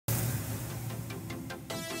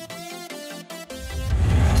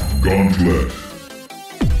Gauntlet.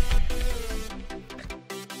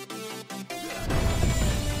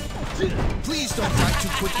 Please don't die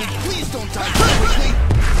too quickly. Please don't die too quickly.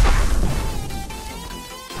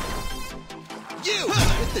 You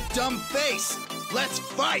with the dumb face. Let's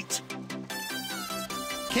fight.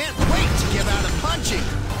 Can't wait to give out a punching.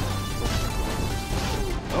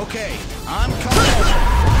 Okay, I'm coming over.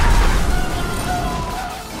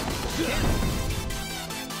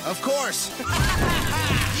 Of course.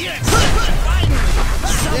 Yes.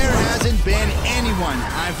 There hasn't been anyone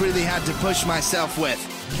I've really had to push myself with.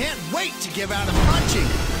 Can't wait to give out a punching.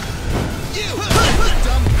 You,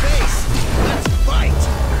 dumb face. Let's fight.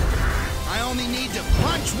 I only need to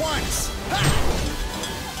punch once.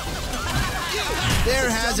 There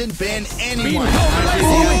hasn't been anyone I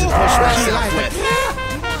really had to push myself with.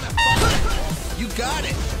 You got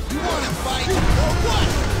it. You want to fight or what?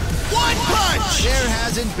 One punch! There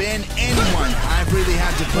hasn't been anyone I've really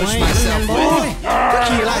had to push myself with.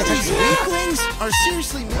 These weaklings are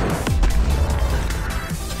seriously mean.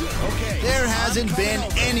 Okay. There hasn't been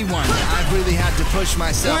anyone I've really had to push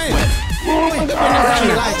myself with.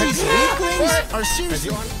 These weaklings are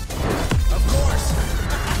seriously. Of course.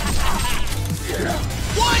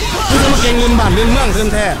 One punch!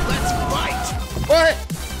 Let's fight.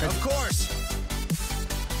 Of course.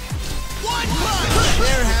 One punch!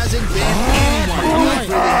 There hasn't been anyone I've really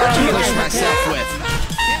had to push myself with.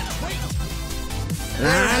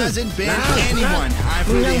 There hasn't been anyone I've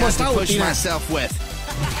really had to push myself with.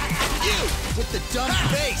 You with the dumb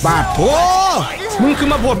face. บาดโถมึงคือ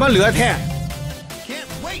มาบดมาเหลือแท้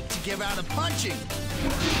Can't wait to give out a punching.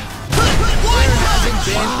 There hasn't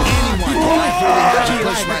been anyone I've really had to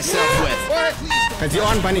push myself with. กันสิอ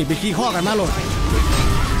อนไปนี่ไปขี้ข้อกันมาโลด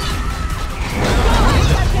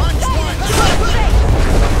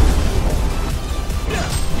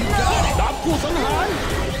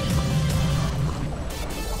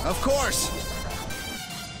Of course.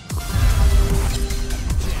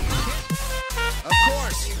 Of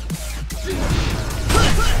course.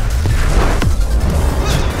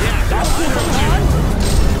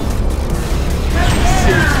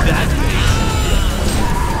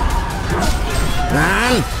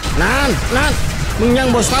นานมึงยัง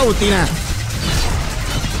บ่เศร้าตีน่ะ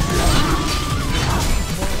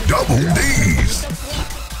Double D's.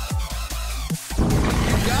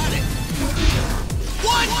 Got it.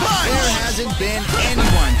 One punch! There hasn't been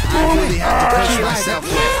anyone I really had to push myself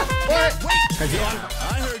with. Wait!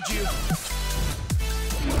 I heard you.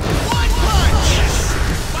 One punch! Yes.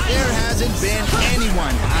 There hasn't been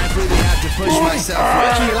anyone I've really had to push myself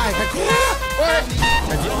with.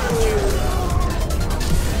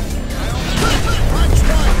 Punch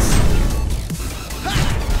once.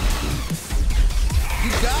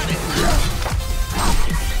 You got it.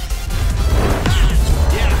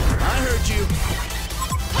 Yeah, I heard you.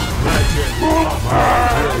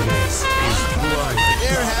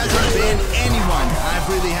 There hasn't been anyone I've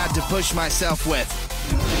really had to push myself with.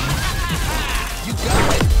 You got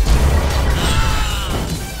it.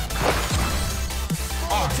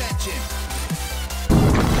 Full attention.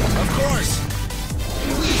 Of course.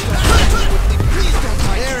 Please don't fight too quickly. Please don't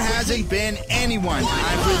fight. There hasn't been anyone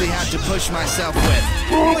I've really had to push myself with.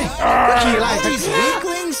 These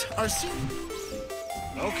weaklings are serious.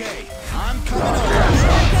 Okay, I'm coming over.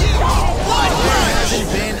 There hasn't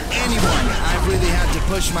been anyone I've really had to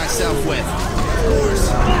push myself with. Of course.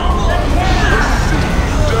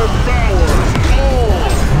 Devour all.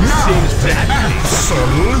 Seems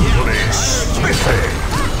absolutely spiffy.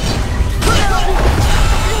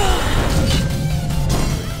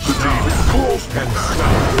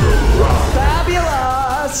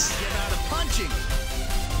 Fabulous! Get out of punching.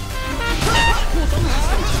 Please don't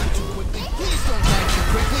die too quickly. Please don't die too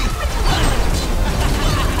quickly.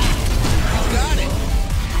 You got it.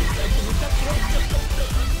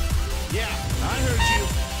 Yeah, I heard you.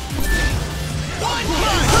 One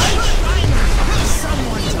punch!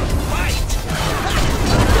 Someone to fight.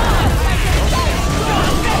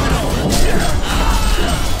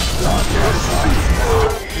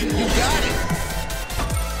 You got it.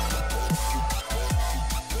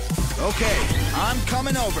 Okay, I'm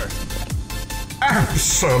coming over.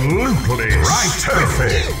 Absolutely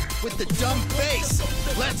spiffy. With the dumb face.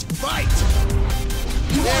 Let's fight.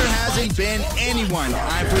 There hasn't been anyone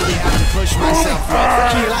I've really had to push myself with.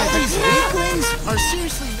 These weaklings are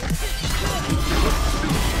seriously.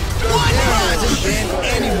 There hasn't been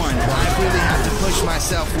anyone I've really had to push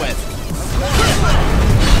myself with.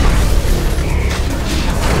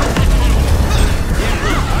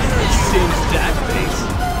 Seems that face.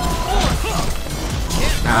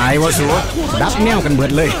 ตายวะสูดับแนวกันเบิ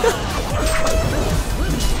ดเลย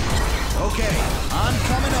Okay, I'm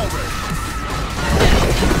coming over.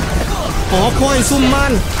 อ๋อคอยซุ่มมั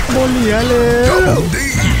นโบเหลียเลย Double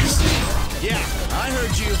D's. Yeah, I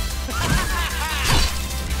heard you.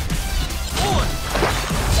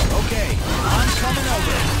 Okay, I'm coming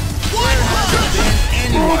over. There hasn't been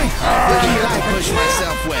anyone I really had to push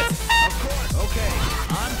myself with. Of course. Okay,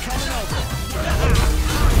 I'm coming over.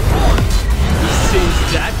 Seems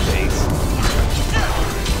that face.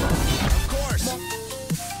 Of course.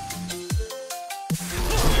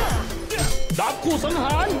 ดาบคู่สังห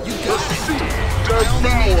าร You got it. I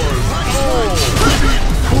only need to punch once.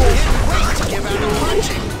 Can't wait to give out a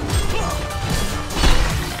punching.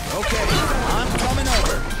 Okay, I'm coming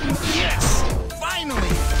over. Yes,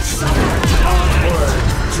 finally. Onward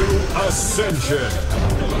to ascension.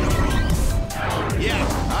 Yeah,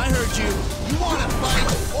 I heard you. You want to fight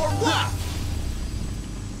or what?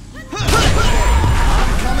 Okay,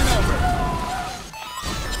 I'm coming over.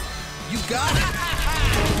 You got it.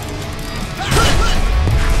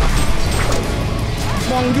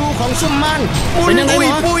 มองอยู่ของซุ่มมันปุยปุย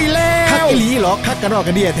ปุยแล้วคักอีหลีหรอคักกระดอกก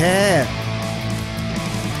ระเดียแท้